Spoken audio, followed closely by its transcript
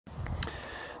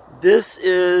This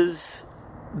is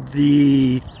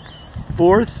the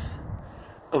 4th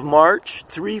of March,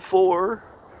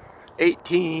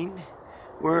 3/4/18.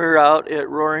 We're out at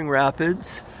Roaring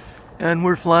Rapids and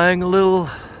we're flying a little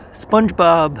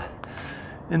SpongeBob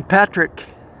and Patrick.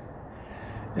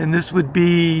 And this would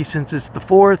be, since it's the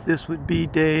 4th, this would be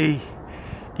day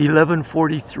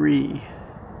 1143.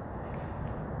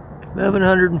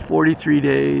 1143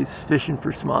 days fishing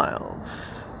for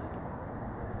smiles.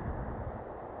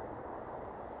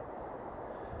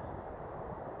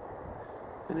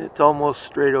 And it's almost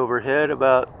straight overhead,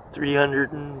 about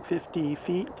 350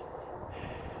 feet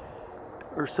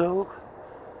or so.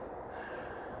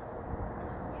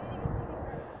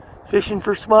 Fishing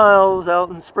for smiles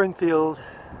out in Springfield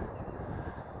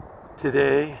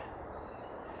today,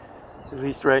 at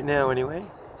least right now anyway.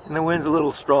 And the wind's a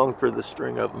little strong for the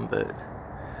string of them, but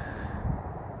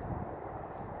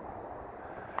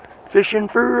fishing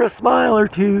for a smile or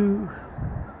two.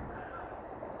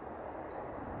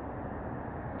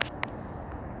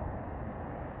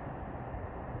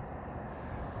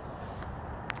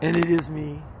 And it is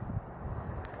me.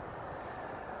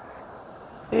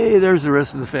 Hey, there's the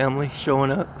rest of the family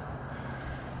showing up.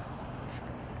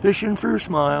 Fishing for a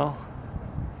smile.